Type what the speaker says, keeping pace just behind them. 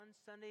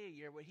Sunday a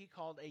year what he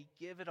called a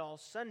Give It All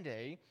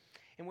Sunday,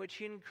 in which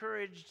he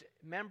encouraged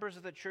members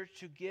of the church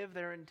to give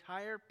their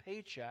entire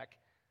paycheck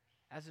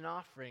as an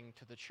offering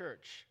to the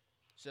church.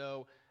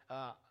 So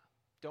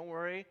don't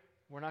worry,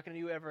 we're not going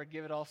to do ever a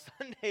Give It All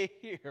Sunday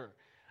here.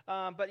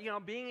 But,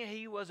 being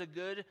he was a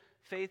good,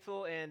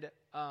 faithful, and,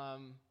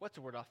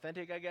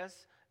 authentic, I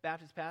guess,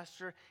 Baptist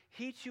pastor,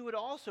 he too would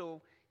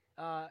also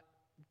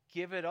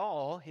give it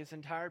all, his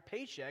entire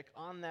paycheck,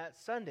 on that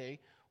Sunday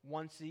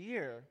once a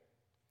year.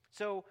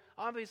 So,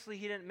 obviously,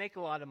 he didn't make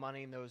a lot of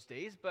money in those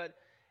days, but,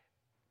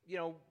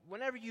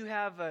 whenever you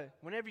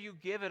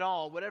give it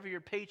all, whatever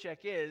your paycheck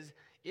is,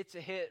 it's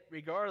a hit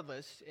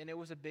regardless, and it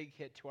was a big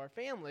hit to our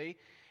family.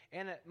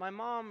 And I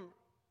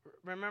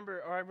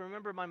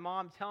remember my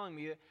mom telling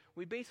me that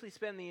we basically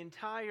spend the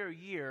entire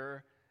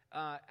year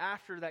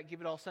after that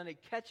Give It All Sunday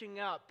catching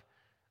up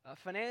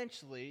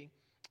financially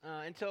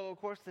until,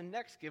 of course, the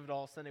next Give It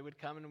All Sunday would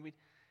come, and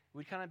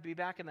we'd kind of be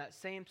back in that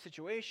same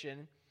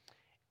situation.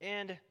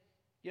 And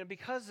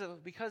because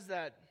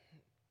that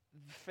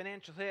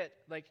financial hit,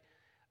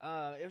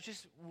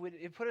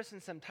 it put us in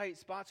some tight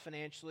spots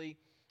financially,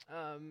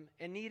 and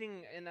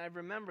I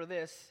remember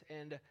this,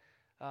 and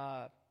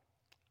on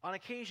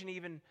occasion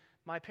even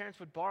my parents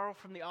would borrow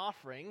from the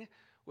offering,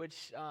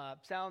 which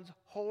sounds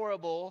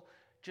horrible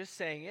just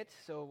saying it,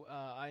 so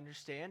I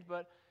understand.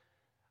 But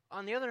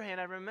on the other hand,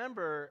 I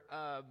remember,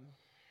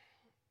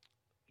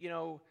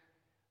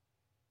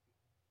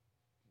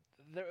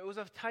 it was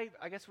a tight,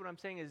 I guess what I'm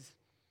saying is,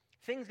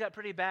 things got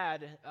pretty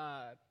bad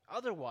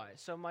otherwise.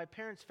 So my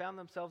parents found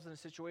themselves in a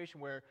situation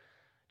where,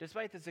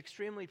 despite this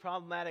extremely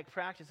problematic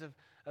practice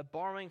of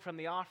borrowing from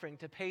the offering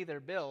to pay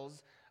their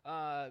bills,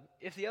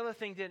 if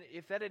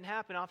that didn't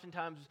happen,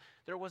 oftentimes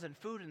there wasn't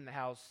food in the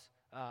house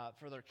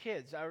for their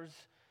kids. I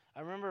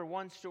remember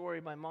one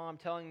story my mom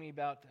telling me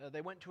about.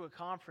 They went to a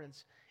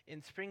conference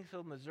in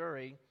Springfield,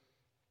 Missouri,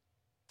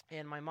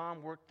 and my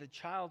mom worked the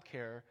child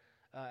care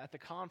at the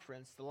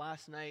conference the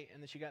last night,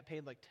 and then she got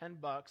paid like $10,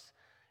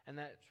 and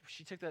that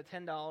she took that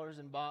 $10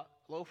 and bought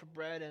a loaf of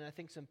bread and I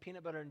think some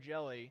peanut butter and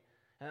jelly,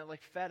 and it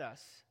fed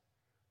us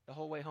the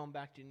whole way home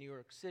back to New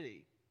York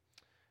City.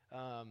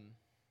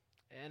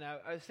 And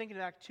I was thinking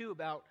back, too,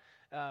 about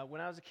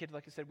when I was a kid.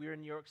 Like I said, we were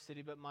in New York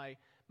City, but my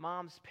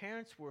mom's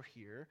parents were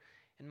here,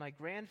 and my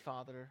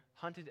grandfather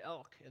hunted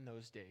elk in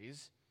those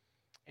days.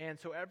 And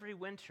so every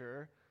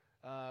winter,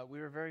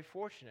 we were very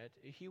fortunate.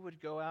 He would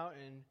go out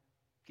and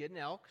get an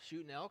elk,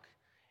 shoot an elk,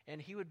 and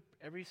he would,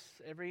 every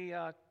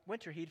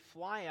winter, he'd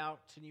fly out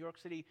to New York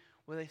City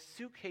with a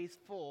suitcase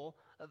full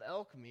of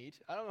elk meat.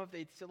 I don't know if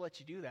they'd still let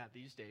you do that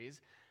these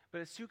days,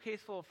 but a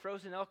suitcase full of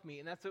frozen elk meat,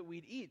 and that's what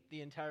we'd eat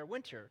the entire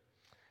winter.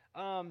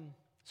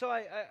 So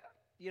I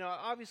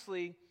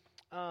obviously,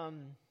 I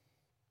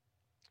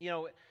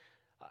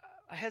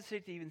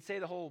hesitate to even say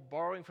the whole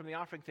borrowing from the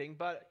offering thing,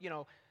 but,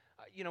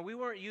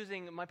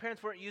 my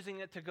parents weren't using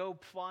it to go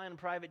fly on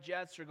private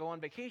jets or go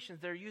on vacations.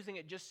 They're using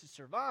it just to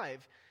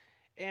survive.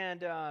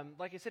 And,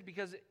 like I said,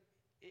 because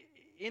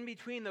in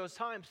between those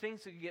times,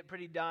 things could get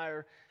pretty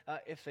dire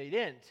if they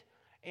didn't.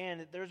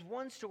 And there's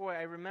one story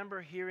I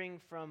remember hearing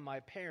from my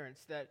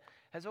parents that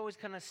has always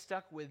kind of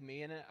stuck with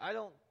me, and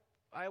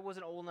I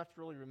wasn't old enough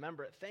to really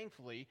remember it,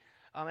 thankfully.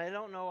 I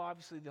don't know,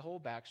 obviously, the whole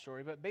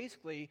backstory, but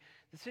basically,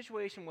 the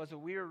situation was that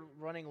we were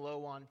running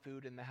low on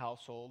food in the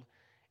household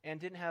and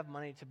didn't have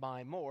money to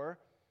buy more.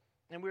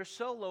 And we were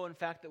so low, in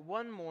fact, that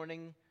one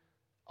morning,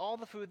 all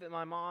the food that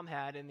my mom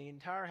had in the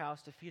entire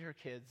house to feed her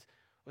kids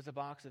was a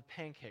box of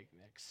pancake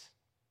mix.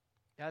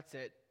 That's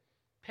it.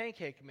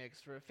 Pancake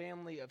mix for a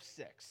family of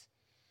 6.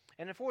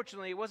 And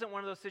unfortunately, it wasn't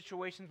one of those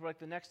situations where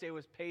the next day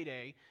was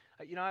payday.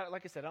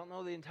 Like I said, I don't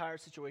know the entire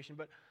situation,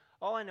 but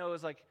all I know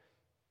is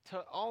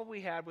all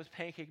we had was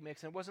pancake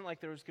mix, and it wasn't like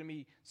there was going to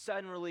be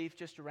sudden relief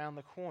just around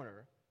the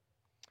corner.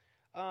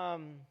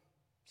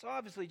 So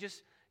obviously,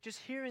 just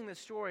hearing the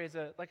story as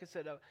a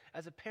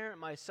parent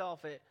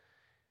myself,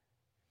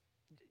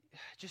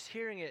 just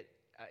hearing it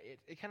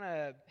kind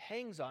of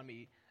hangs on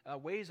me,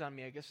 weighs on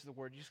me, I guess is the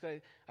word.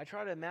 I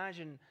try to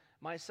imagine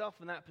myself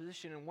in that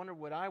position and wonder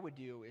what I would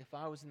do if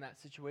I was in that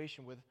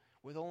situation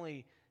with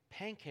only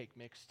pancake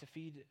mix to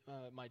feed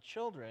my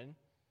children.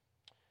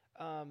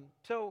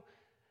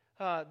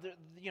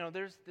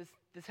 There's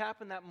this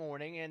happened that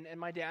morning, and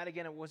my dad,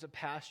 again, was a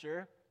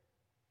pastor,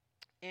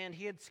 and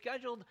he had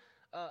scheduled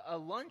a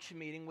lunch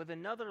meeting with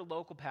another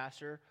local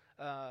pastor.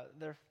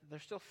 They're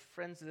still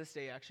friends to this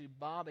day, actually.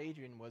 Bob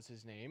Adrian was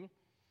his name.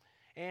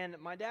 And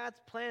my dad's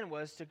plan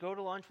was to go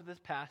to lunch with this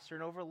pastor,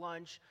 and over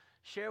lunch,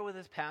 share with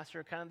his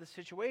pastor kind of the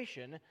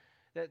situation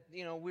that,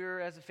 we're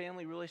as a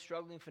family really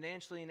struggling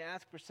financially, and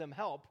ask for some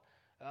help,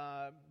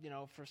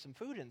 for some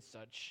food and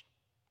such.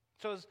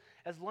 So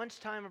as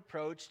lunchtime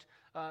approached,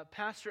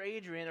 Pastor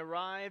Adrian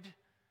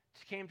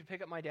came to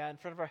pick up my dad in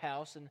front of our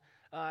house, and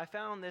I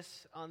found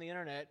this on the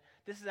internet.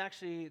 This is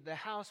actually the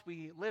house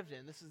we lived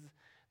in.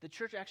 The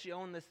church actually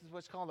owned this. This is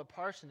what's called a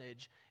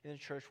parsonage in the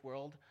church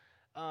world.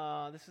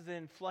 This is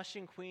in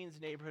Flushing, Queens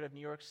neighborhood of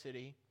New York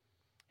City.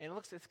 And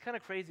it's kind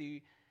of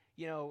crazy.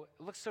 It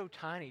looks so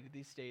tiny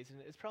these days, and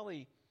it's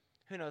probably,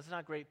 who knows, it's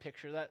not a great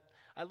picture. That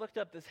I looked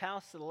up this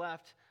house to the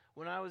left.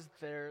 When I was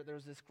there, there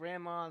was this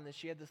grandma, and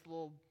she had this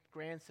little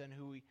grandson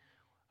who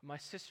my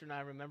sister and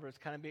I remember as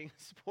kind of being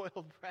a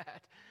spoiled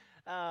brat.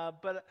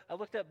 But I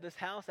looked up this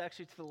house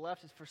actually to the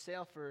left is for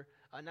sale for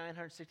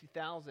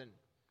 $960,000.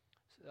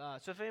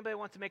 So if anybody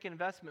wants to make an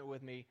investment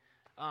with me,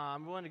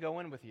 I'm willing to go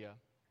in with you.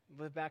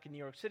 I live back in New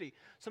York City.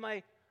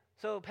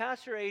 So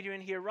Pastor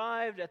Adrian, he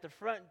arrived at the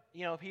front.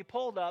 He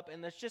pulled up,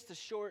 and there's just a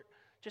short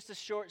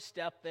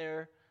step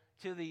there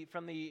to the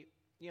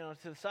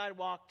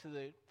sidewalk to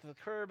the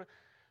curb.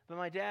 But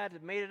my dad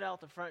had made it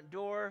out the front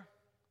door,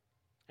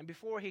 and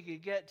before he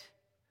could get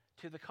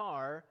to the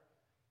car,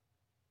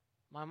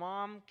 my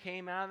mom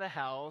came out of the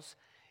house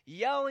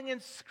yelling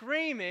and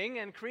screaming,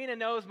 and Karina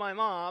knows my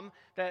mom,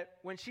 that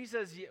when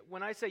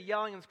I say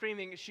yelling and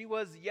screaming, she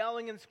was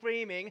yelling and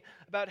screaming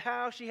about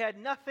how she had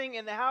nothing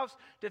in the house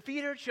to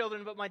feed her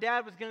children, but my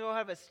dad was going to go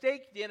have a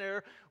steak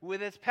dinner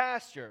with his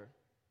pastor.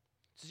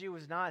 So she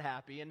was not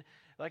happy, and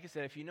like I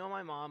said, if you know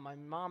my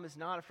mom is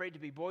not afraid to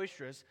be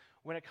boisterous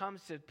when it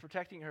comes to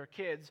protecting her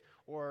kids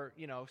or,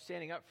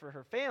 standing up for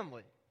her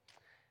family.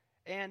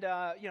 And,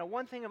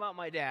 one thing about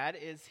my dad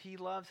is he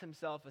loves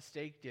himself a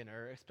steak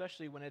dinner,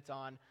 especially when it's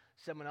on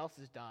someone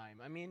else's dime.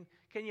 I mean,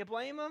 can you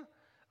blame him?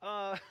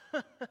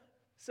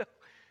 So,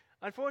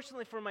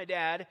 unfortunately for my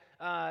dad,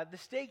 the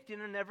steak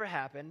dinner never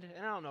happened.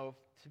 And I don't know,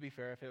 to be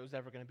fair, if it was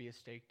ever going to be a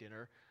steak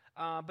dinner.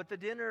 But the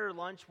dinner,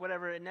 lunch,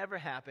 whatever, it never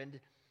happened.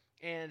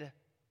 And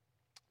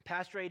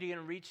Pastor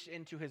Adrian reached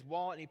into his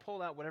wallet and he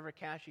pulled out whatever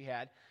cash he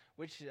had,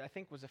 which I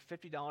think was a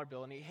 $50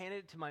 bill, and he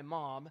handed it to my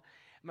mom.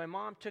 My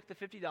mom took the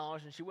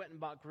 $50 and she went and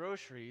bought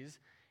groceries,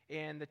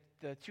 and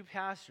the two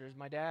pastors,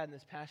 my dad and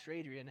this Pastor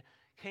Adrian,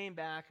 came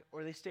back,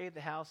 or they stayed at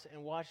the house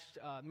and watched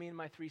me and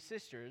my three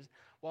sisters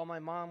while my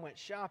mom went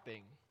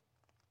shopping.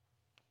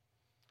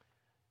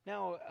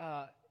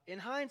 Now, in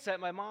hindsight,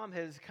 my mom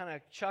has kind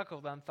of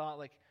chuckled and thought,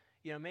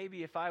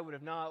 maybe if I would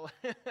have not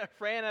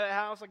ran out of the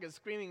house like a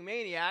screaming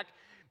maniac,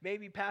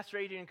 maybe Pastor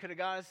Adrian could have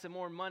got us some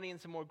more money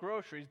and some more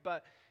groceries.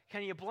 But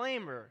can you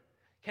blame her?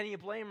 Can you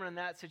blame her in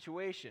that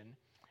situation?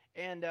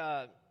 And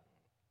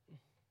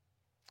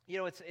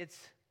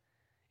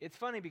it's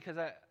funny because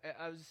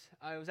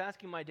I was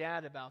asking my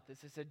dad about this.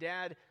 I said,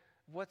 Dad,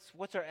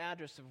 what's our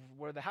address of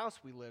where the house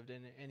we lived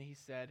in? And he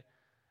said,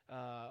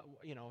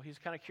 he's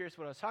kind of curious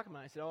what I was talking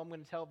about. I said, I'm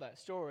going to tell that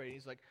story. And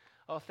he's like,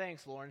 oh,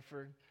 thanks, Lauren,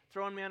 for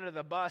throwing me under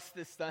the bus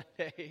this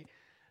Sunday.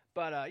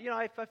 But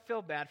I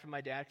feel bad for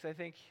my dad because I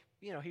think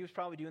he was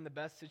probably doing the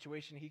best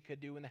situation he could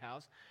do in the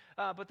house.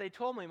 But they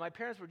told me, my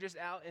parents were just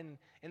out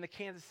in the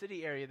Kansas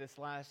City area this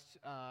last,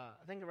 I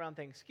think around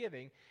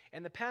Thanksgiving,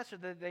 and the pastor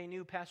that they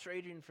knew, Pastor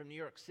Adrian from New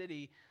York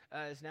City,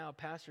 is now a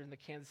pastor in the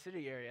Kansas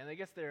City area. And I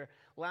guess they're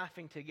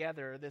laughing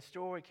together. This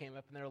story came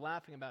up, and they're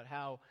laughing about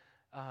how,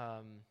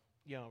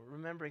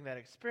 remembering that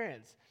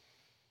experience.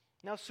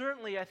 Now,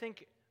 certainly, I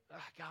think,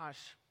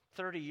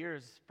 30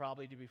 years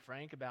probably, to be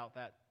frank, about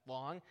that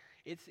long.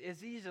 It's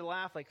easy to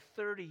laugh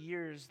 30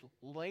 years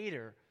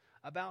later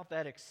about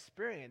that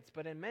experience,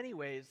 but in many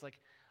ways,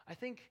 I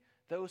think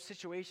those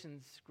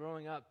situations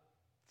growing up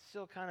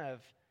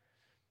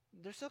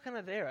they're still kind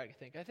of there.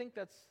 I think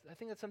that's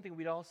something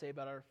we'd all say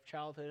about our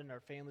childhood and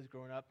our families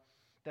growing up,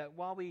 that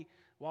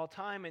while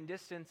time and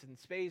distance and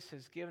space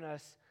has given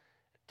us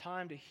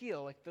time to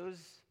heal,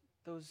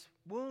 those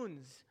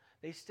wounds,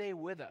 they stay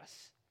with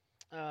us.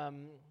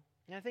 And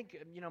I think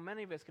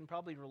many of us can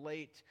probably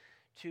relate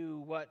to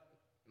what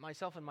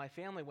myself and my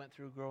family went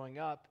through growing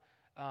up,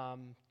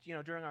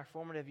 during our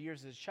formative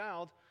years as a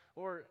child,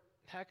 or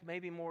heck,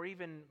 maybe more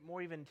even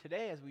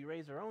today as we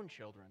raise our own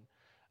children.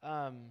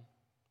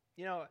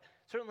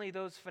 Certainly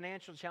those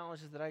financial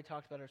challenges that I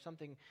talked about are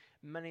something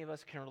many of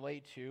us can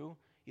relate to.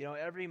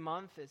 Every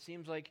month it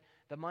seems like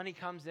the money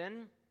comes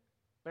in,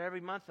 but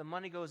every month the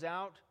money goes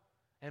out,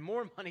 and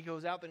more money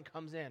goes out than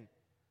comes in.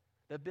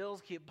 The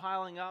bills keep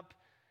piling up,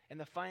 and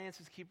the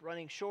finances keep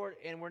running short,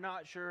 and we're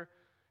not sure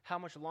how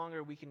much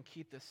longer we can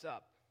keep this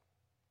up.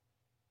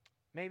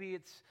 Maybe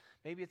it's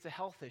a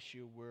health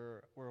issue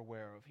we're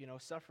aware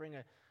of, suffering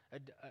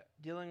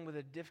dealing with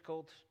a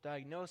difficult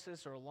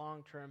diagnosis or a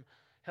long-term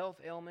health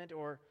ailment,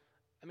 or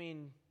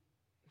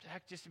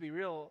just to be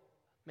real,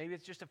 maybe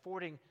it's just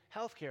affording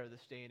health care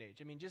this day and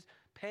age. Just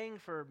paying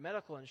for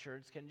medical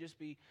insurance can just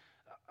be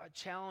a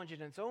challenge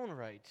in its own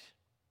right.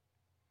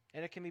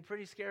 And it can be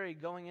pretty scary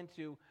going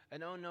into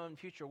an unknown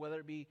future, whether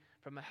it be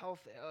from a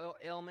health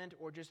ailment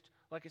or just,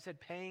 like I said,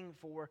 paying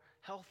for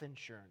health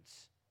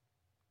insurance.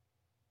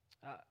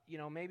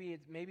 Maybe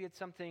it's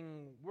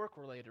something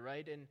work-related,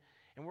 right?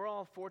 And we're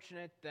all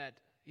fortunate that,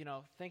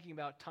 thinking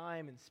about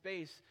time and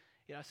space,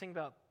 I was thinking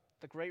about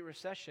the Great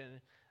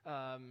Recession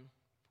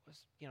was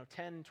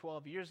 10,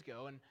 12 years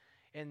ago,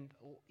 and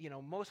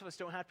most of us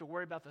don't have to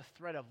worry about the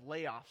threat of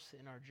layoffs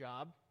in our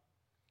job.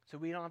 So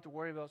we don't have to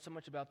worry so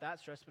much about that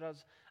stress. But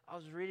I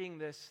was reading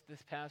this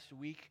past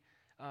week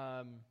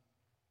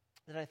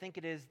that I think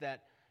it is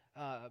that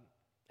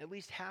at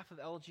least half of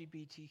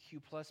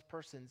LGBTQ plus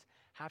persons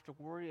have to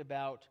worry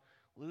about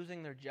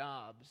losing their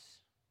jobs.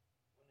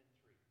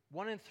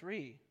 1 in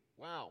 3.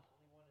 Wow.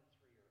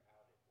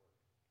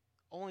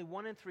 Only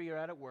 1 in 3 are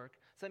out at work.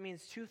 So that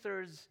means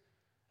 2/3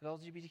 of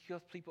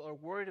LGBTQ people are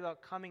worried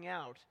about coming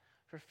out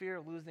for fear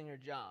of losing their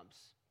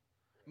jobs.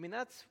 I mean,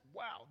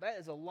 wow, that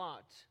is a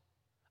lot.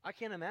 I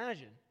can't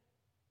imagine.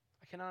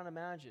 I cannot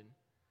imagine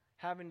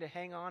having to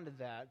hang on to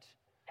that.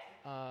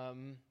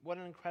 What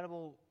an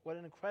incredible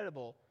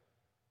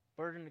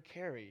burden to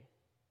carry.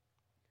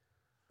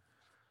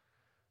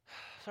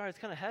 Sorry, it's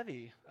kind of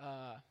heavy.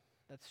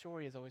 That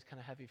story is always kind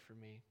of heavy for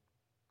me.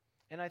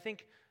 And I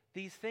think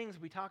these things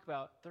we talk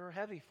about, they're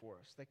heavy for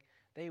us. Like,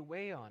 they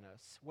weigh on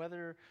us.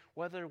 Whether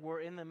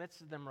we're in the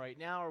midst of them right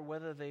now or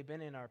whether they've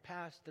been in our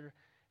past, they're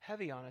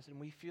heavy on us, and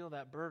we feel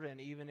that burden.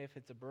 Even if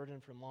it's a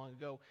burden from long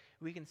ago,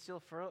 we can still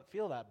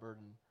feel that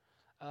burden.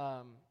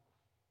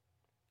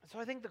 So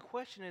I think the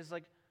question is,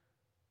 like,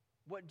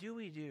 what do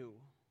we do?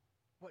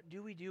 What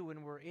do we do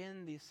when we're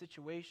in these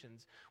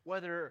situations?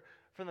 Whether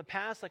from the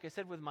past, like I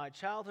said, with my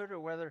childhood, or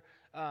whether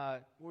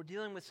we're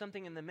dealing with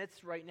something in the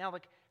midst right now,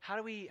 like how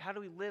do we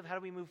live? How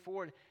do we move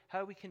forward? How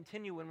do we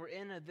continue when we're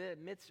in the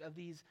midst of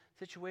these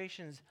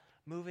situations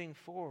moving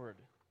forward?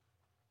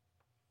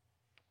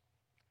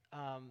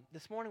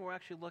 This morning we're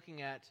actually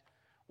looking at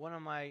one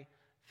of my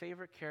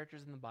favorite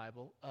characters in the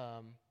Bible,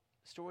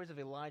 stories of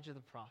Elijah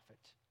the prophet.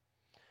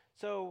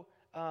 So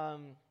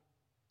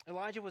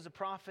Elijah was a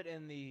prophet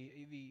in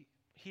the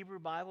Hebrew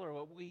Bible, or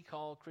what we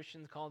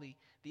Christians call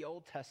the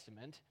Old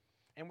Testament.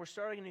 And we're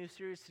starting a new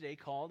series today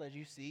called, as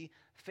you see,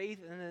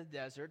 Faith in the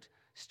Desert,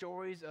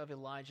 Stories of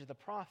Elijah the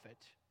Prophet.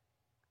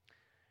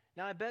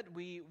 Now, I bet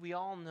we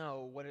all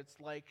know what it's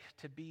like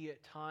to be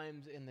at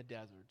times in the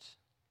desert.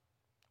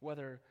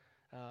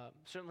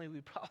 Certainly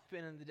we've probably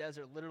been in the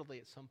desert literally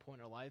at some point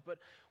in our life, but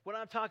what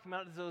I'm talking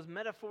about is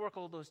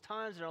those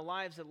times in our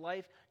lives that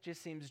life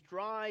just seems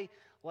dry,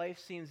 life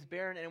seems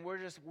barren, and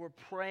we're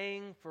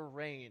praying for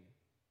rain.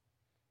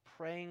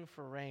 Praying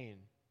for rain.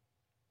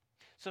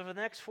 So for the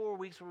next 4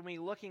 weeks, we're going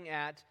to be looking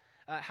at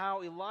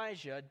how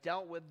Elijah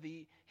dealt with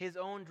his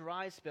own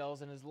dry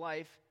spells in his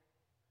life,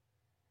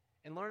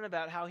 and learn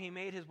about how he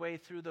made his way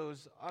through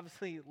those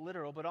obviously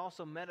literal but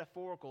also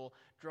metaphorical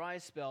dry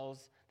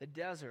spells, the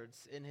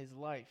deserts in his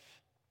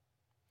life.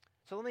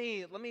 So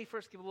let me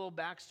first give a little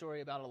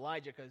backstory about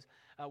Elijah, because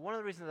one of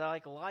the reasons I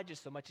like Elijah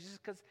so much is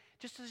just because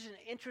just such an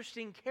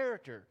interesting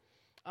character.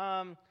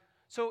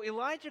 So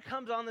Elijah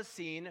comes on the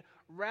scene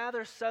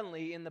rather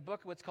suddenly in the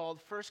book of what's called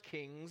 1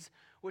 Kings,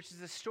 which is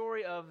the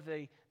story of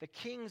the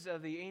kings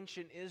of the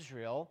ancient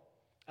Israel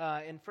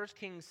in 1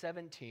 Kings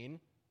 17.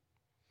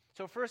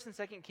 So 1st and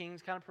 2nd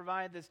Kings kind of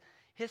provide this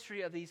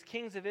history of these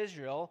kings of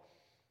Israel,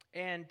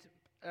 and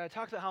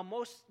talks about how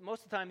most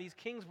of the time these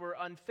kings were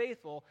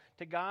unfaithful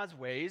to God's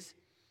ways.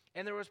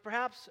 And there was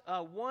perhaps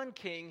one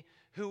king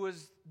who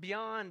was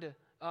beyond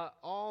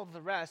all of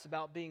the rest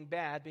about being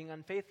bad, being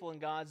unfaithful in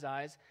God's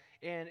eyes.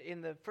 And in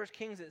the 1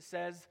 Kings it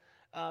says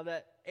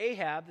that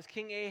Ahab, this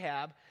King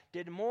Ahab,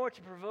 did more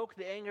to provoke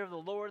the anger of the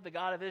Lord, the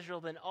God of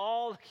Israel, than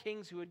all the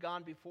kings who had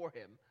gone before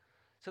him.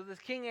 So this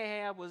King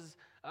Ahab was,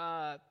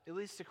 at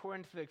least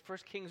according to the 1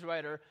 Kings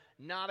writer,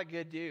 not a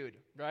good dude,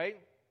 right?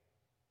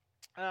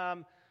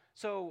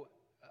 So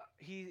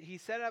he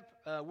set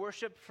up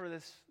worship for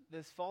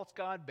this false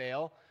god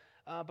Baal,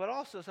 but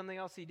also something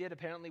else he did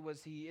apparently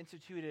was he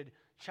instituted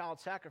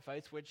child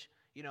sacrifice, which,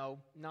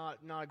 not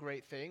a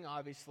great thing,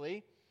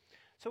 obviously.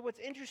 So what's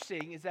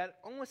interesting is that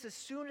almost as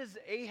soon as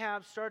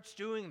Ahab starts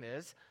doing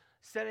this,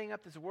 setting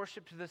up this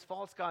worship to this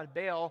false god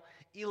Baal,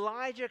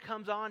 Elijah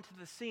comes onto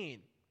the scene.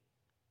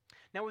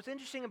 Now, what's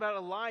interesting about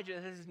Elijah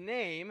is his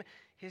name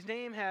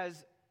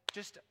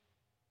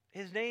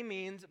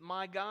means,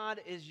 my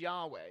God is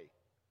Yahweh.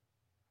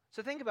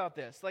 So think about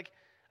this. Like,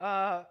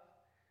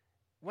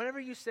 whenever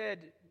we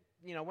said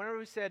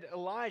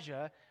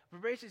Elijah, we're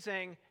basically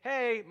saying,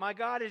 hey, my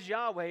God is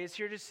Yahweh, is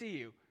here to see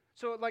you.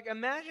 So, like,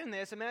 imagine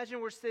this. Imagine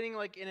we're sitting,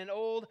 like, in an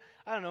old,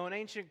 an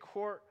ancient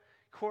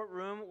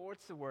courtroom.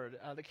 What's the word?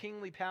 The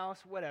kingly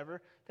palace,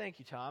 whatever. Thank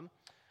you, Tom.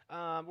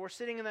 We're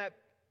sitting in that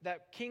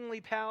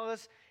kingly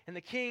palace, and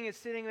the king is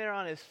sitting there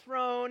on his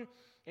throne,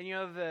 and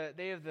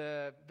they have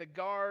the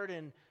guard,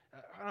 and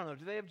I don't know,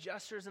 do they have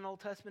jesters in Old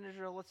Testament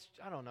Israel?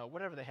 I don't know,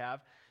 whatever they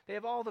have. They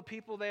have all the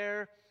people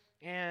there,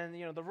 and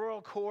the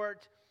royal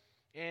court,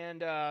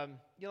 and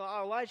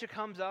Elijah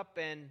comes up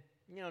and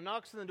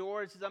knocks on the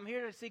door and says, I'm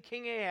here to see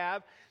King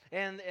Ahab,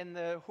 and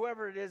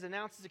whoever it is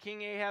announces to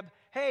King Ahab,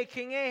 hey,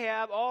 King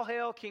Ahab, all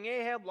hail King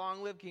Ahab,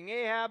 long live King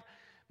Ahab,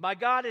 my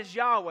God is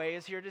Yahweh,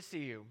 is here to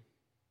see you.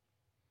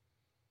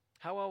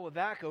 How well will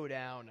that go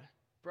down?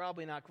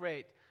 Probably not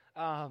great.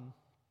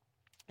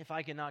 If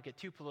I cannot get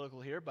too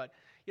political here, but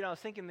I was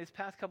thinking these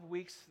past couple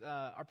weeks,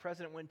 our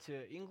president went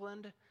to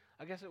England,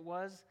 I guess it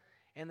was,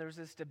 and there was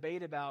this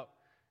debate about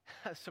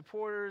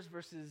supporters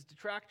versus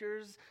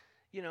detractors.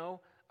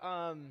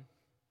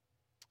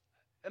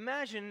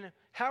 Imagine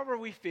however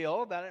we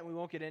feel about it, and we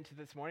won't get into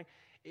this morning.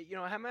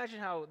 Imagine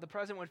how the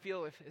president would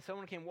feel if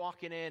someone came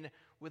walking in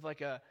with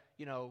like a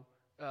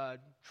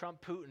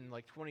Trump Putin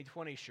like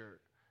 2020 shirt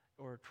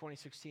or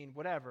 2016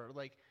 whatever.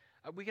 Like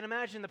We can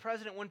imagine the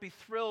president wouldn't be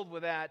thrilled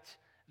with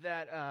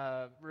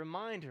that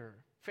reminder.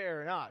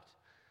 Fair or not.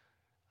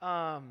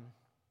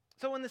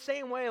 So in the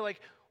same way, like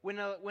when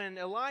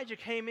Elijah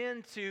came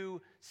in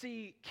to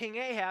see King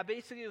Ahab,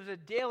 basically it was a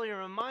daily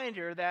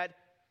reminder that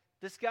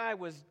this guy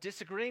was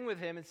disagreeing with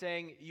him and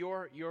saying,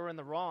 you're in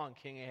the wrong,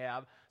 King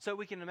Ahab. So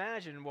we can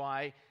imagine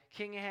why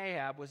King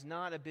Ahab was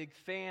not a big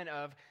fan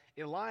of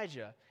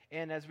Elijah.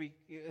 And as we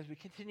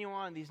continue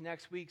on these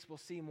next weeks, we'll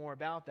see more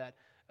about that,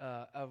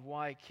 of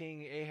why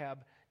King Ahab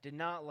did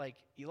not like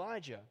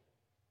Elijah.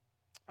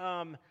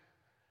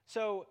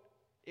 So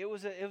it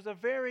was a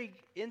very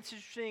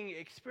interesting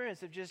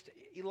experience of just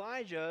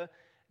Elijah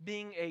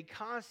being a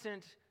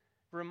constant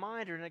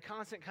reminder and a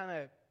constant kind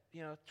of,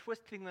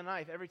 twisting the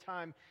knife every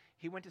time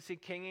he went to see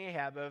King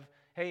Ahab of,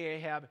 hey,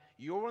 Ahab,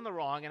 you're in the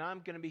wrong, and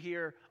I'm going to be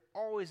here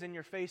always in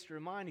your face to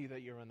remind you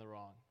that you're in the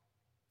wrong.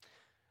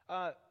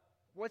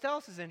 What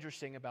else is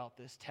interesting about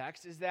this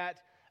text is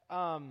that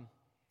the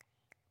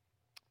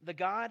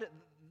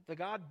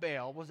god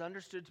Baal was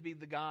understood to be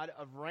the god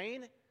of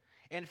rain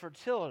and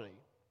fertility.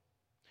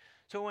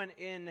 So when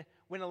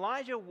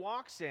Elijah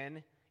walks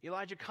in,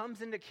 Elijah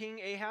comes into King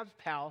Ahab's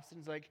palace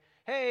and is like,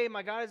 hey,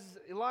 my God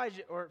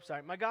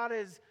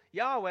is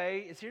Yahweh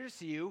is here to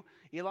see you.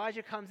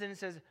 Elijah comes in and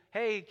says,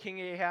 hey, King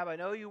Ahab, I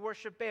know you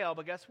worship Baal,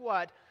 but guess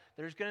what?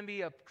 There's going to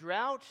be a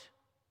drought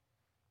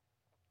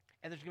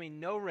and there's going to be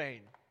no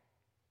rain.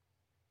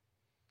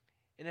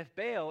 And if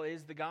Baal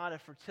is the god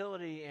of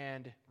fertility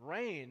and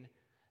rain,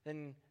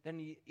 then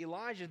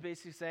Elijah is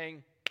basically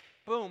saying,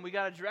 boom, we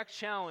got a direct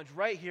challenge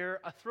right here,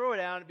 a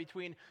throwdown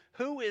between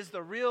who is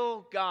the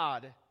real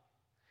God.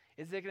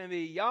 Is it going to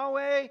be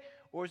Yahweh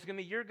or is it going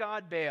to be your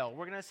God Baal?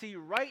 We're going to see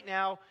right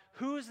now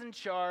who's in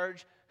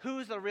charge,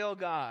 who's the real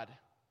God.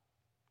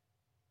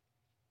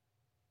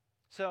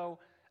 So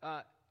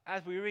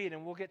as we read,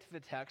 and we'll get to the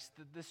text,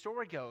 the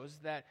story goes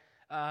that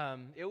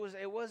it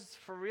was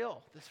for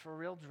real, this for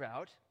real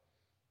drought.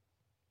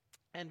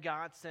 And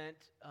God sent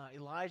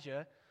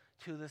Elijah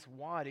to this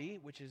wadi,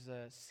 which is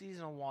a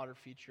seasonal water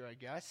feature, I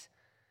guess,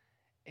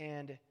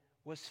 and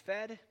was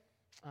fed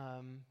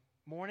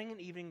morning and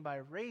evening by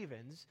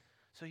ravens.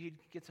 So he'd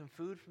get some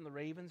food from the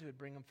ravens who would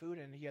bring him food,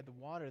 and he had the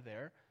water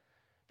there.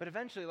 But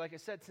eventually, like I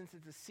said, since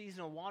it's a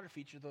seasonal water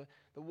feature,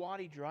 the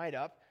wadi dried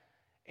up,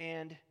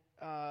 and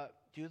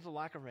due to the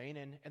lack of rain,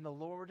 and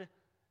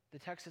the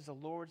text says the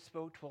Lord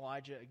spoke to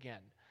Elijah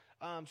again.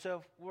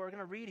 So we're going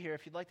to read here,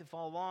 if you'd like to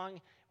follow along,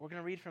 we're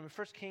going to read from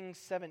 1 Kings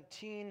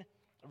 17,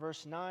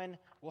 verse 9.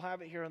 We'll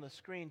have it here on the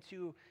screen,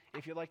 too,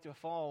 if you'd like to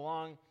follow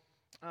along.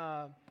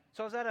 So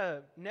I was at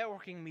a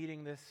networking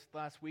meeting this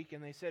last week,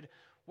 and they said,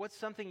 what's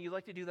something you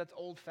like to do that's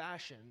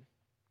old-fashioned?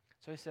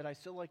 So I said, I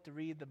still like to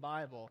read the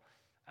Bible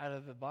out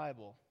of the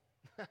Bible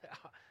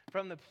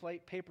from the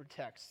paper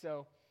text.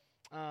 So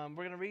we're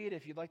going to read.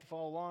 If you'd like to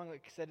follow along,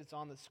 like I said, it's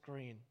on the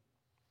screen.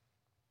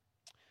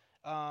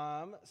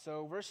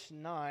 So verse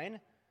 9,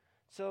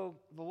 so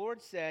the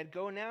Lord said,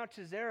 go now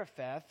to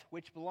Zarephath,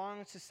 which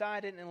belongs to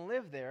Sidon, and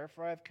live there,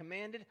 for I have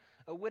commanded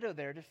a widow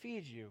there to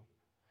feed you.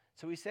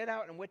 So he set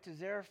out and went to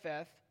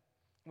Zarephath.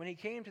 When he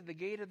came to the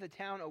gate of the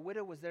town, a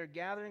widow was there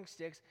gathering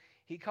sticks.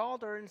 He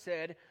called her and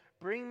said,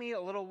 bring me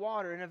a little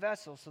water in a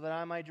vessel so that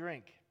I might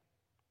drink.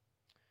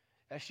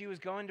 As she was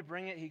going to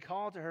bring it, he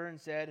called to her and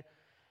said,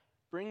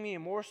 bring me a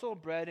morsel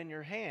of bread in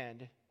your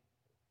hand.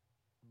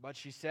 But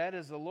she said,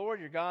 as the Lord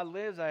your God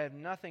lives, I have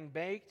nothing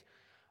baked,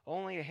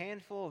 only a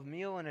handful of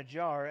meal in a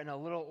jar and a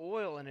little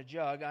oil in a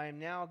jug. I am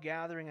now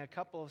gathering a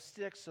couple of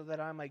sticks so that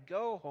I might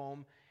go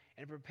home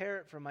and prepare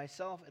it for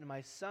myself and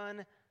my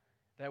son,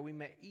 that we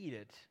may eat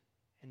it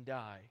and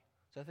die.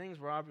 So things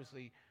were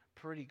obviously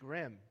pretty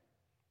grim.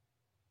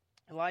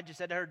 Elijah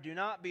said to her, do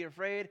not be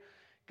afraid.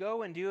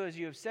 Go and do as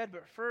you have said,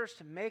 but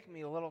first make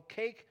me a little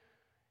cake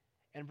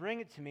and bring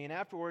it to me, and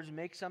afterwards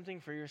make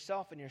something for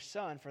yourself and your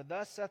son. For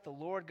thus saith the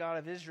Lord God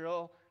of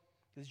Israel,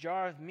 his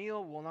jar of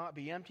meal will not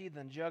be emptied,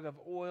 the jug of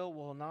oil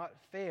will not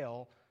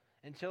fail,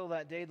 until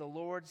that day the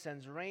Lord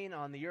sends rain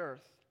on the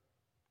earth.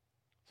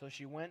 So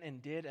she went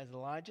and did as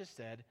Elijah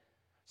said,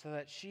 so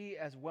that she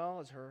as well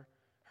as her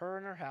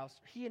and her house,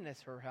 he and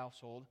her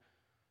household,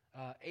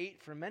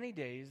 ate for many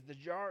days. The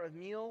jar of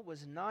meal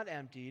was not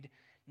emptied,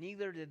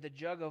 neither did the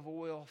jug of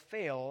oil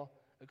fail,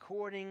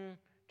 according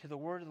to the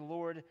word of the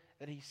Lord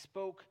that he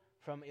spoke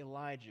from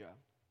Elijah.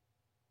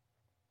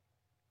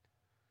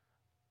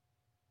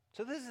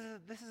 So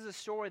this is a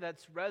story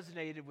that's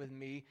resonated with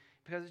me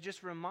because it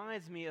just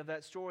reminds me of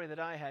that story that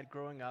I had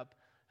growing up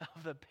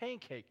of the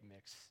pancake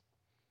mix.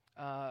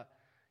 I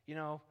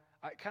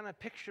kind of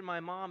picture my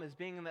mom as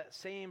being in that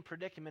same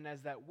predicament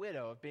as that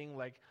widow, of being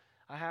like,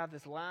 I have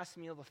this last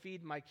meal to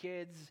feed my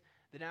kids,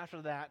 then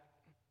after that,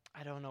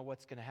 I don't know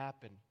what's going to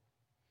happen.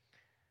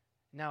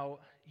 Now,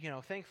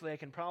 thankfully I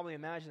can probably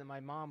imagine that my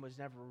mom was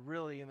never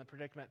really in the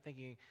predicament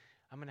thinking,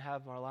 I'm going to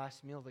have our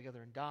last meal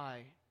together and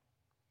die.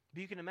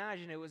 But you can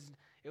imagine it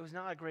was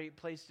not a great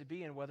place to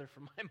be in, whether for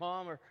my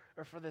mom or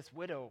for this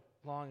widow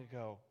long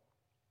ago.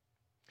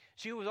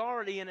 She was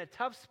already in a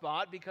tough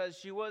spot because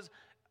she was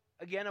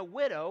again, a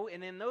widow,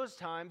 and in those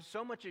times,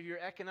 so much of your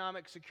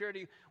economic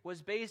security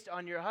was based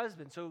on your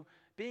husband. So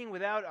being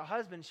without a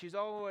husband, she's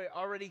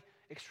already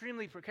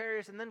extremely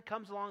precarious, and then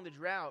comes along the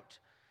drought,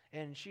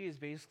 and she's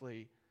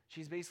basically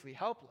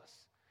helpless.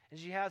 And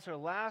she has her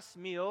last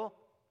meal,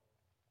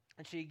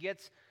 and she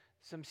gets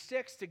some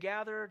sticks to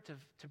gather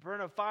to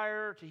burn a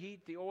fire, to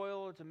heat the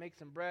oil, to make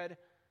some bread.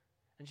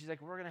 And she's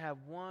like, we're going to have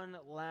one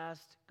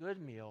last good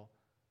meal,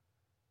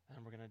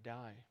 and we're going to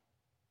die.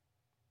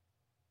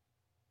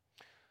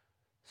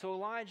 So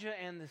Elijah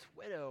and this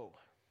widow,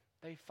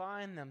 they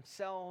find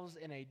themselves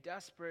in a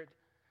desperate,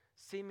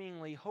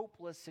 seemingly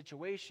hopeless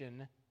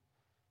situation,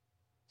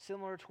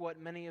 similar to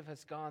what many of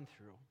us gone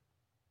through.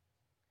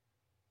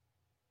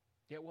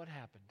 Yet what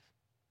happened?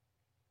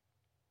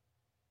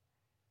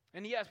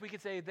 And yes, we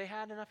could say they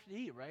had enough to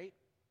eat, right?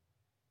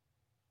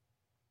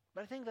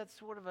 But I think that's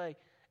sort of a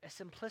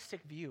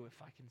simplistic view,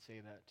 if I can say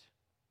that.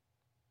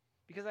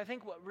 Because I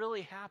think what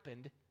really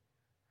happened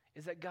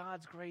is that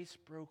God's grace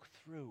broke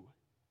through.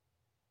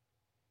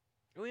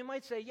 And we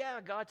might say, yeah,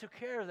 God took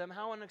care of them.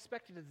 How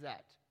unexpected is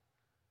that?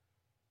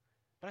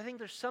 But I think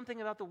there's something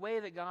about the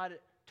way that God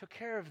took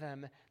care of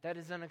them that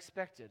is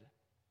unexpected.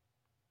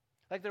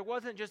 Like there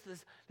wasn't just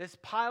this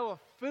pile of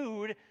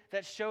food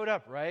that showed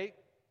up, right?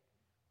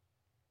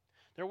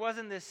 There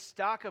wasn't this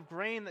stock of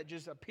grain that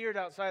just appeared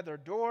outside their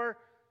door.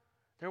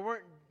 There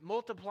weren't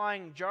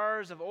multiplying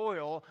jars of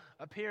oil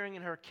appearing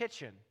in her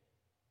kitchen.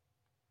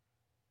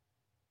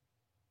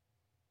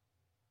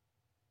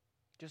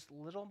 Just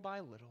little by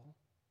little,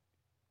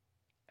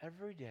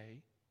 every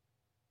day,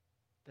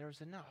 there's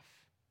enough.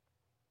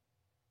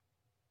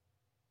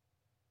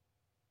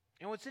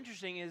 And what's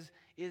interesting is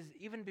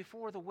even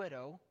before the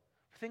widow,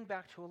 think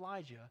back to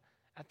Elijah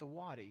at the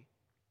Wadi,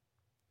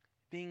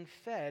 being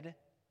fed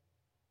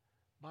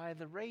by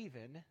the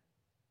raven.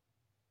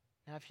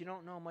 Now, if you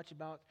don't know much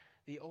about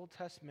the Old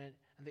Testament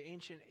and the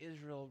ancient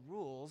Israel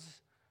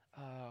rules,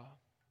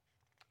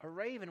 a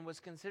raven was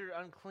considered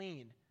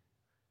unclean.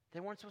 They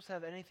weren't supposed to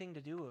have anything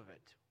to do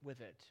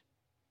with it.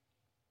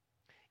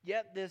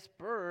 Yet this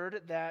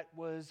bird that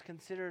was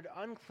considered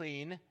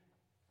unclean,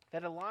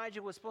 that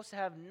Elijah was supposed to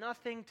have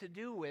nothing to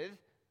do with,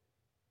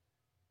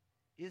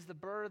 is the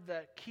bird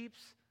that keeps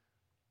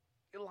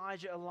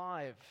Elijah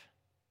alive.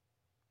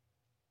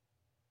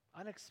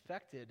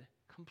 Unexpected,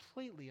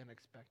 completely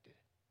unexpected.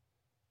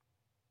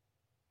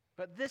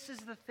 But this is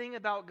the thing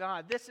about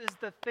God. This is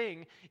the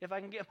thing, if I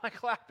can get my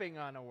clapping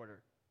on order,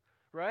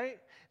 right?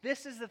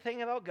 This is the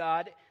thing about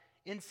God.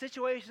 In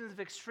situations of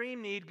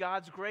extreme need,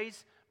 God's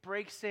grace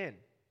breaks in.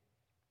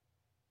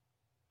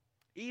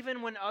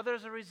 Even when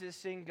others are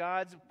resisting,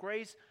 God's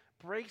grace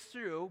breaks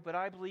through, but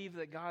I believe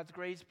that God's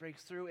grace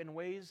breaks through in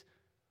ways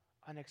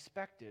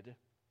unexpected.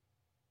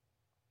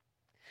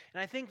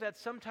 And I think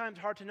that's sometimes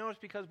hard to notice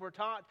because we're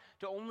taught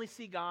to only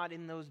see God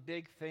in those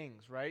big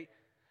things, right?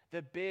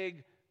 The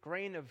big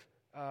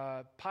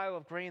pile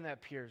of grain that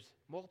appears,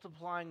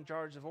 multiplying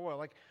jars of oil.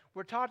 Like,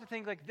 we're taught to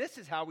think like this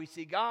is how we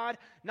see God,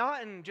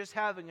 not in just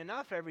having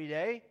enough every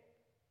day.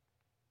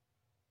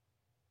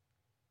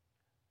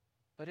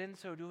 But in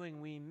so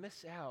doing, we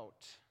miss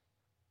out.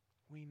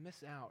 We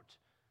miss out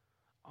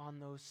on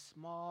those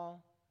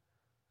small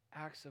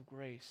acts of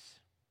grace.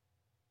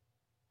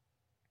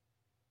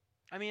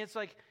 I mean, it's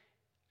like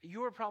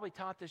you were probably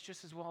taught this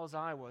just as well as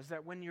I was,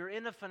 that when you're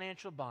in a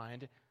financial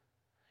bind,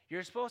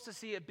 you're supposed to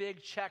see a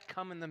big check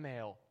come in the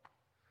mail.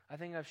 I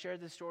think I've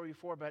shared this story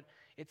before, but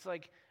it's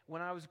like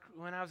when I was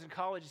in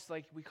college, it's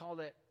like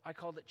I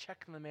called it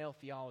check in the mail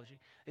theology.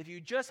 If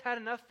you just had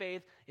enough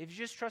faith, if you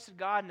just trusted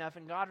God enough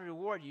and God would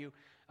reward you,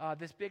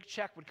 this big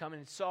check would come in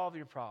and solve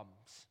your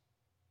problems.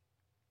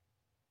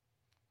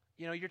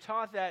 You know, you're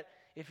taught that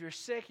if you're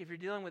sick, if you're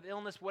dealing with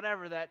illness,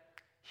 whatever, that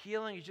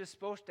healing is just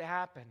supposed to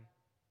happen.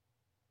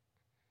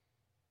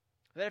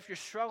 That if you're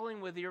struggling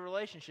with your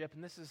relationship,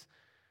 and this is,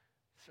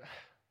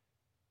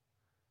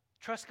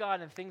 trust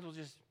God and things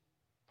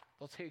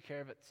they'll take care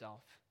of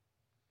itself.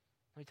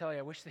 Let me tell you,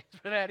 I wish things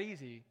were that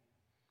easy.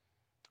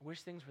 I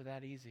wish things were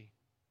that easy.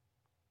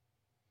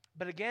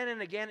 But again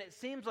and again, it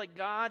seems like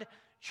God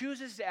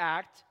chooses to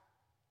act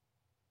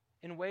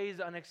in ways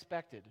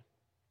unexpected.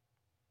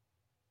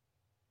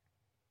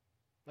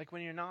 Like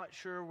when you're not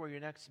sure where your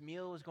next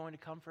meal is going to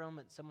come from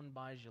and someone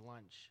buys you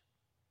lunch.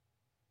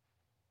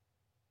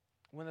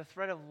 When the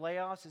threat of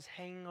layoffs is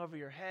hanging over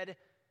your head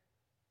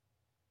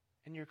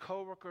and your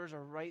coworkers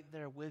are right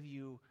there with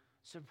you,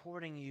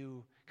 supporting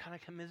you, kind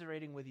of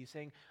commiserating with you,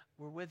 saying,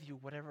 we're with you,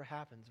 whatever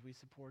happens, we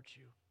support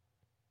you.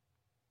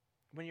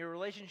 When your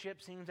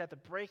relationship seems at the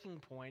breaking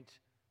point,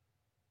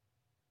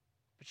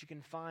 but you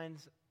can find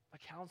a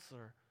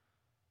counselor,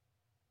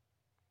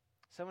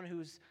 someone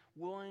who's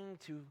willing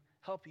to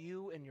help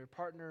you and your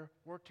partner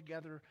work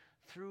together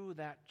through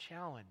that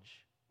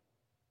challenge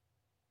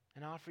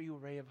and offer you a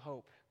ray of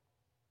hope.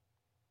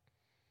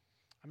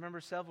 I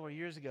remember several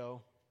years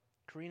ago,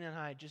 Karina and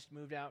I had just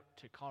moved out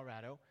to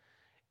Colorado,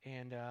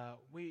 and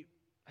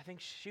I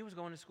think she was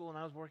going to school and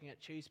I was working at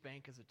Chase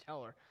Bank as a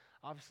teller.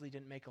 Obviously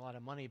didn't make a lot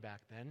of money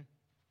back then.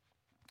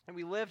 And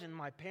we lived in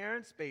my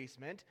parents'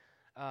 basement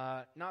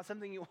Not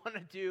something you want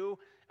to do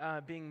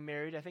being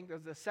married. I think that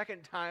was the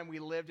second time we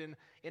lived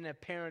in a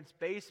parent's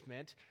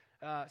basement.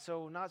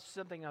 So not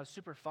something I was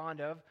super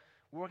fond of.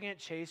 Working at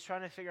Chase,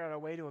 trying to figure out a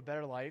way to a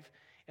better life.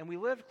 And we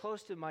lived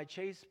close to my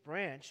Chase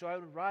branch, so I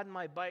would ride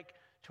my bike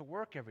to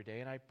work every day.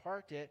 And I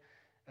parked it,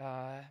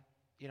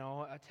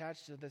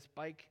 attached to this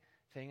bike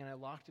thing, and I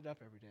locked it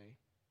up every day.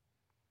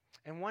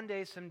 And one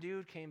day some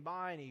dude came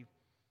by and he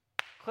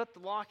clipped the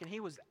lock, and he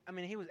was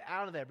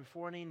out of there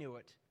before any knew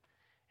it.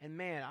 And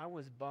man, I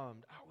was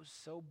bummed. I was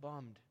so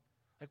bummed.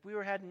 Like we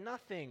had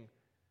nothing.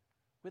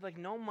 We had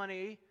no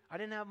money. I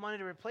didn't have money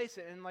to replace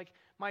it. And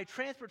my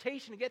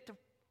transportation to get to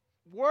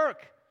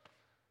work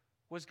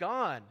was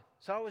gone.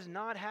 So I was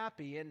not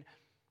happy.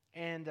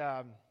 There's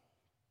a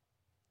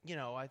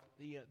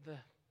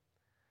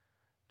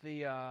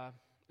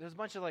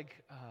bunch of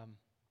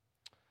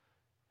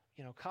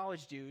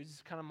college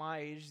dudes, kind of my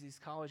age, these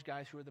college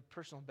guys who were the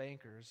personal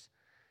bankers.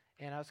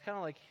 And I was kind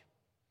of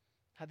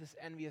had this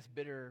envious,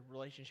 bitter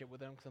relationship with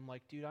them because I'm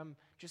like, dude, I'm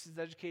just as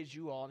educated as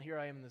you all, and here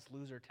I am in this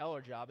loser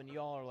teller job, and you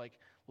all are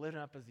living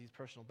up as these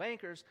personal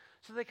bankers.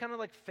 So they kind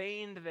of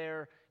feigned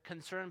their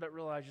concern, but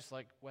realized just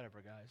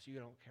whatever, guys, you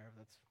don't care,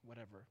 that's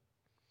whatever.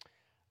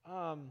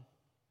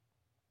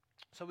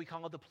 So we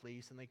called the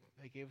police, and they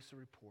gave us a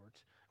report,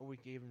 or we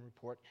gave them a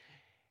report.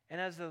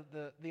 And as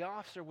the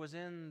officer was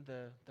in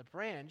the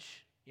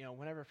branch,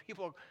 whenever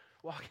people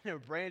walk into a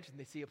branch and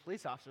they see a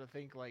police officer, they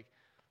think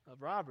a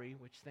robbery,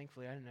 which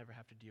thankfully I didn't ever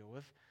have to deal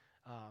with.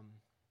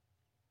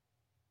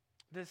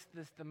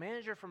 The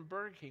manager from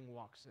Burger King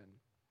walks in,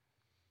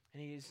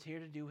 and he's here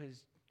to do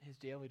his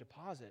daily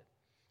deposit.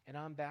 And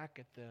I'm back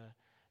at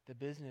the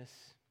business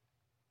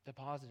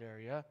deposit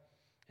area,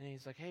 and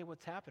he's like, "Hey,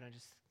 what's happened?" I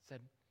just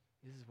said,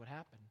 "This is what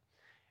happened."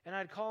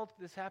 And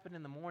this happened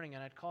in the morning,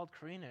 and I'd called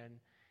Karina,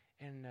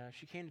 and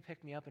she came to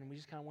pick me up, and we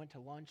just kind of went to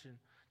lunch and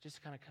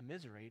just kind of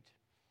commiserate.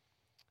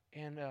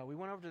 And we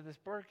went over to this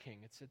Burger King.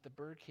 It's at the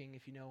Burger King,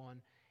 if you know,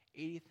 on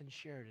 80th and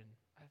Sheridan.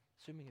 I'm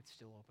assuming it's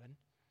still open.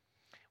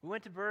 We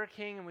went to Burger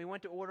King, and we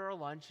went to order our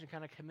lunch and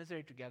kind of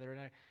commiserate together.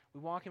 And we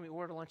walk in, we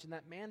order lunch, and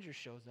that manager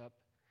shows up.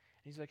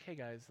 And he's like, "Hey,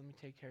 guys, let me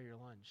take care of your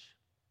lunch."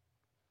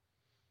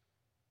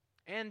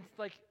 And,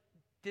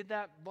 did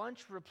that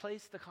lunch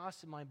replace the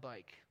cost of my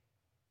bike?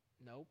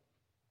 Nope.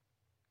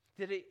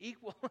 Did it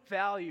equal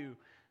value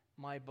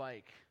my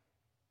bike?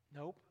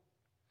 Nope.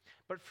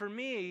 But for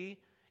me,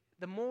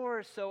 the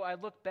more so I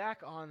look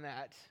back on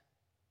that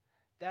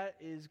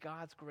is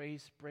God's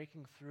grace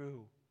breaking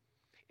through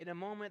in a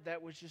moment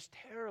that was just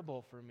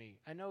terrible for me.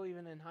 I know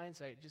even in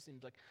hindsight, it just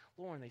seems like,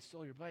 Lauren, they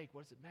stole your bike.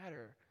 What does it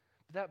matter?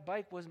 But that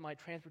bike wasn't my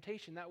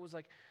transportation. That was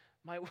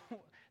my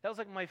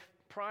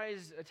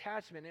prized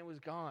attachment. It was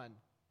gone.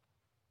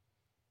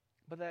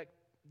 But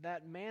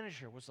that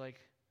manager was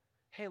like,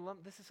 "Hey,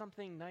 this is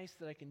something nice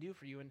that I can do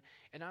for you." And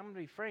I'm going to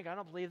be frank, I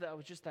don't believe that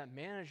was just that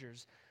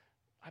manager's.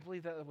 I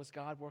believe that it was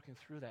God working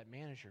through that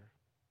manager.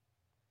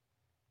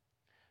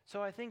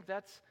 So I think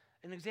that's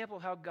an example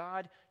of how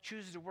God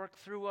chooses to work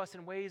through us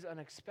in ways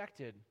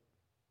unexpected.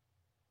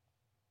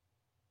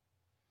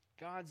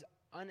 God's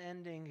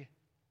unending,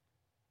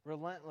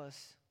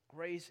 relentless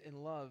grace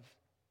and love.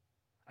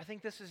 I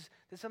think this is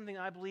something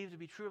I believe to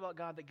be true about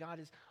God, that God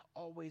is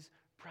always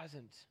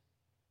present,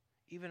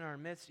 even in our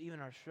midst, even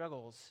in our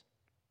struggles.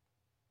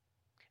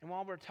 And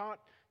while we're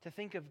taught to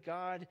think of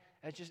God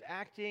as just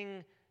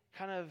acting,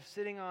 kind of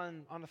sitting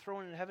on a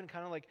throne in heaven,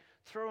 kind of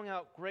throwing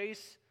out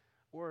grace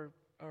or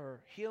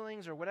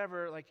healings or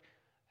whatever,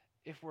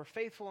 if we're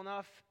faithful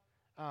enough,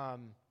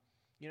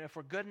 if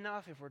we're good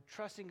enough, if we're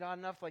trusting God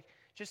enough,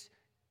 just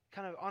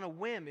kind of on a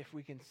whim, if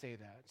we can say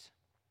that.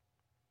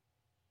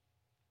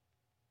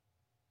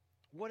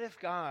 What if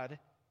God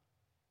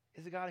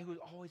is a God who is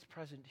always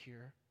present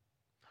here,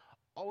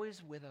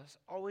 always with us,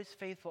 always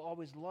faithful,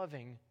 always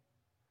loving,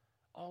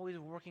 always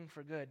working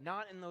for good,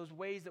 not in those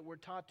ways that we're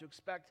taught to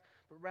expect,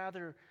 but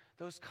rather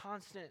those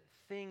constant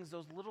things,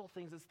 those little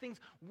things, those things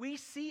we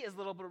see as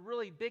little, but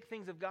really big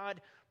things of God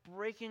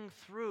breaking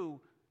through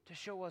to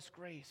show us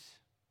grace.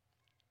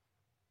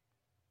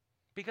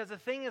 Because the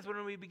thing is,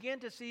 when we begin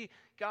to see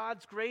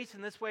God's grace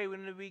in this way,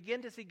 when we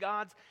begin to see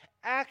God's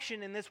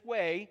action in this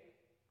way,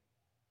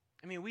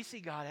 we see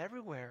God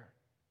everywhere.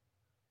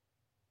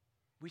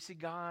 We see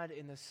God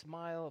in the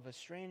smile of a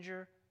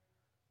stranger,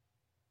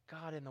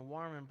 God in the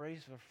warm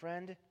embrace of a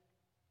friend,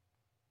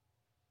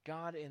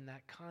 God in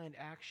that kind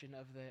action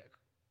of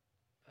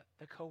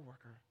the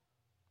coworker.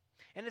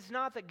 And it's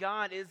not that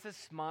God is the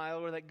smile,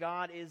 or that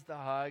God is the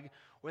hug,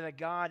 or that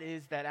God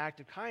is that act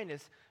of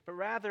kindness, but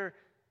rather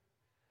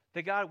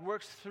that God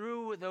works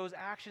through those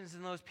actions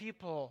and those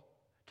people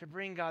to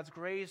bring God's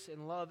grace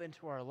and love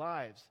into our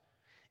lives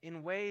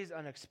in ways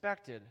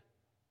unexpected.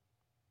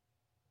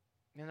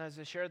 And as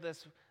I shared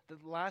this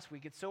last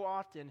week, it's so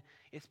often,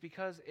 it's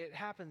because it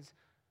happens.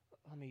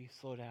 Let me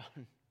slow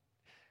down.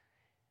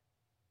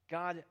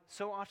 God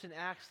so often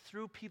acts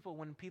through people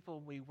when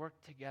we work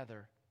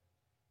together.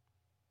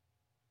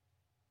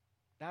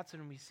 That's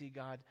when we see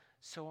God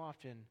so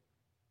often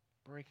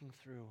breaking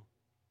through.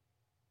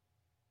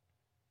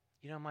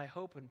 My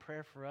hope and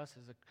prayer for us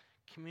as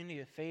a community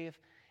of faith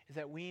is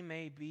that we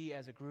may be,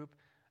 as a group,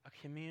 a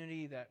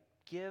community that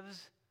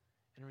gives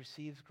and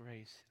receives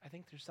grace. I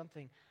think there's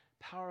something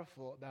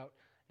powerful about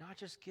not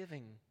just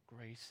giving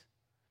grace,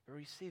 but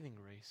receiving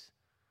grace.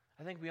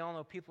 I think we all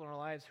know people in our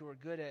lives who are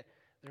good at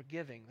their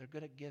giving. They're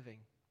good at giving.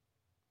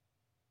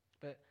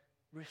 But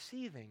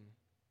receiving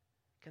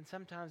can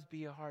sometimes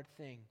be a hard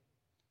thing.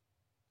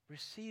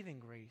 Receiving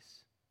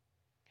grace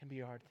can be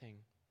a hard thing.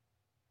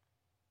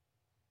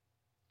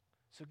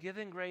 So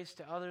giving grace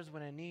to others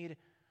when in need,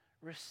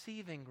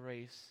 receiving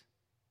grace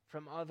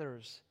from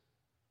others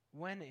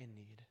when in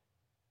need.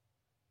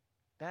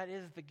 That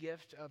is the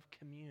gift of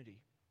community.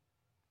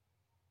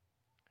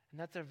 And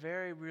that's a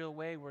very real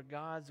way where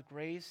God's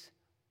grace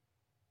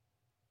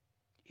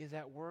is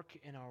at work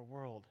in our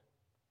world.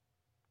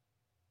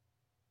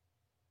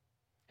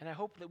 And I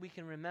hope that we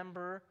can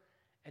remember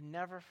and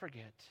never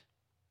forget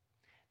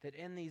that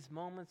in these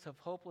moments of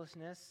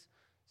hopelessness,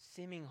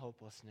 seeming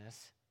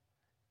hopelessness,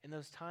 in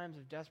those times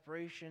of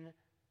desperation,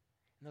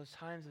 in those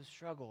times of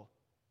struggle,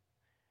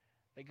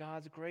 that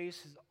God's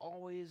grace is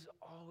always,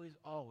 always,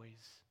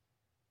 always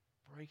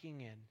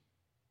breaking in